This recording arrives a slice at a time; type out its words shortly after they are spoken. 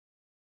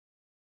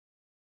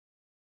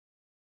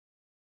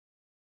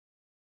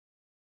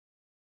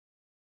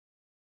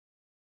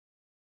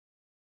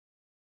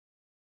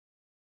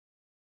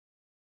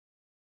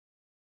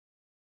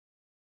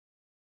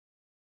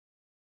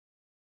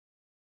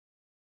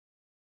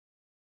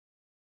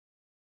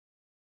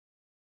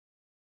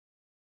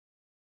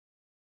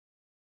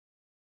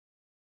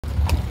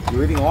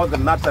You're eating all the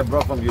nuts I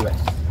brought from US.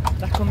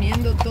 Estás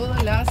comiendo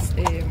todas las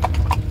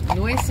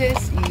nueces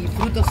y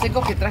frutos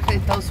secos que traje de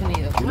Estados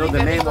Unidos. You know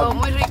the name of,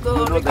 muy rico,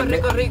 you know rico, the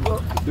rico, na-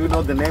 rico. Do you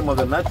know the name of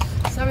the nuts?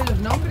 ¿Sabes los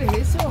nombres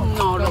de eso?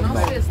 No, no,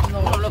 ¿Conoces?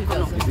 no lo she conozco.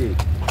 doesn't. You see,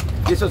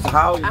 this is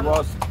how it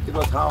was. It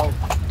was how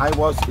I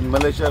was in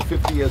Malaysia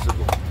 50 years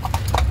ago.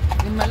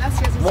 En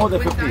Malasia hace More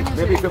than 50 50, años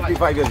maybe era igual.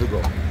 55 years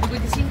ago.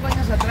 55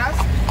 años atrás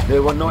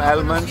There were no no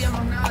almonds.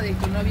 conocíamos nada de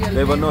esto. No había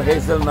There were no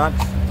almendras,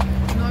 hazelnuts.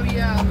 no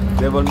había,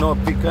 There were no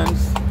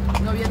pecans.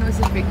 no había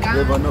nueces pecan,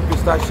 There were no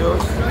pistachios.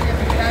 no había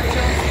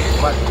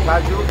pistachos, But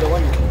cashew, the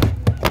one,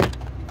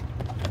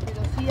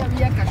 pero sí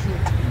había cashew.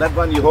 that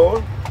one you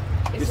hold,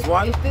 this Ese-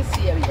 one, Este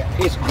sí había.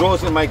 it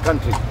grows in my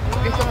country.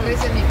 Esto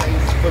crece en mi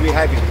país. So we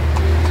have it.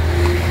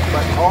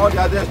 But all the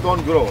others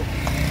don't grow.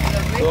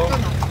 Pero el resto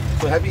no.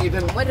 So have you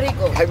eaten? Muy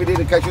rico. Have you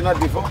eaten cashew nut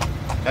before?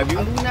 Have you?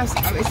 ¿Algunas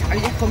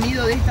habías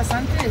comido de estas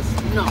antes?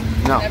 No.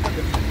 No.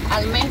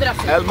 Almendras.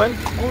 sí. Almond?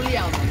 Only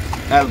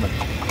almonds. Almond.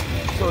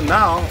 So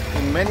now,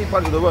 in many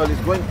parts of the world,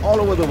 it's going all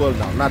over the world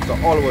now. Nuts are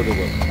all over the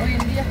world. Hoy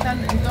en día están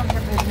en todas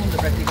partes del mundo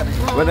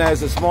prácticamente. When I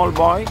was a small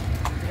boy,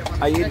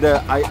 I eat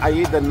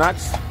the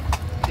nuts.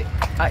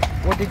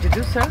 What did you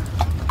do, sir?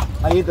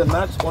 I eat the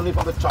nuts only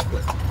from the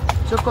chocolate.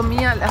 Yo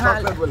comía,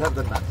 Chocolate will have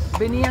the nuts.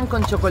 venían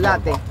con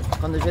chocolate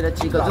cuando yo era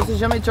chico. Entonces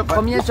yo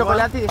comía el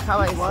chocolate y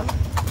dejaba This eso.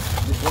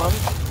 one,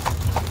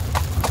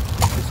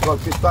 it's called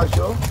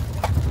pistachio.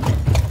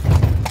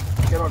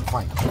 Cannot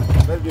find.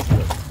 Very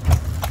difficult.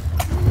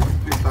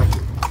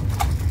 Pistachio.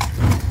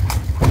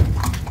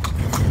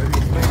 Very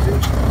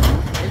expensive.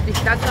 El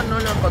pistacho no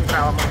lo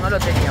encontrábamos, no lo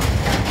teníamos.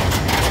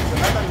 It's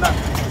another nut.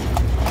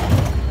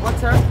 What,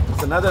 sir?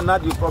 It's another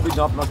nut you probably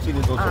have not seen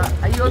it also.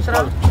 Hay It's otra.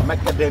 called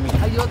macadamia.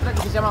 Hay otra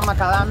que se llama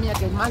macadamia,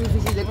 que es más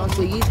difícil de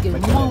conseguir, que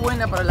es muy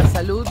buena para la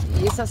salud.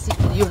 Y esa sí,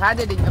 you had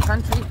it in your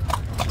country.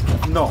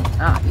 No.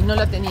 Y no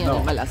la tenían No.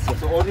 en Malasia.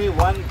 So only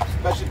one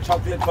special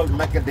chocolate called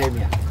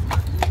macadamia.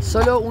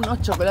 Solo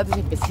unos chocolates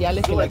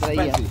especiales que So la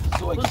traían. expensive.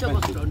 So Mucho expensive.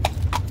 mostrón.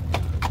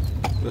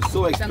 It's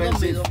so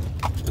expensive.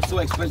 It's so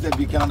expensive that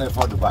we cannot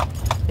afford to buy.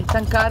 Es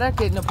tan cara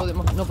que no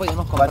podíamos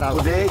But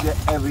comprarla. today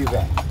they're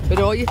everywhere.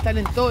 Pero hoy están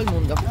en todo el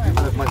mundo.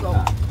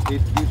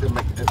 Eat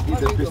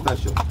the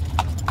pistachio.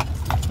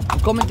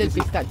 Cómete el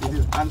pistacho. It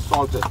is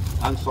unsalted.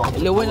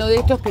 Unsalted. Lo bueno de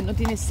esto es que no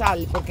tiene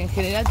sal, porque en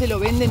general te lo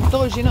venden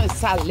todo lleno de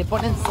sal, le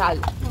ponen sal.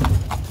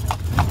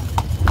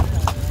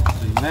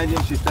 So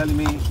imagine she's telling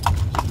me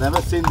she's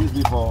never seen this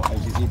before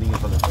and she's eating it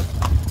for the first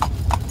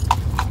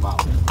time. Wow.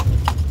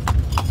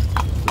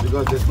 So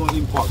because there's no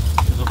import.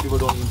 So people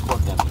don't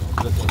import them.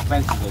 Because they're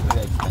expensive, they're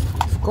very expensive.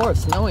 Of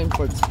course, no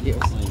imports here.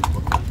 No import.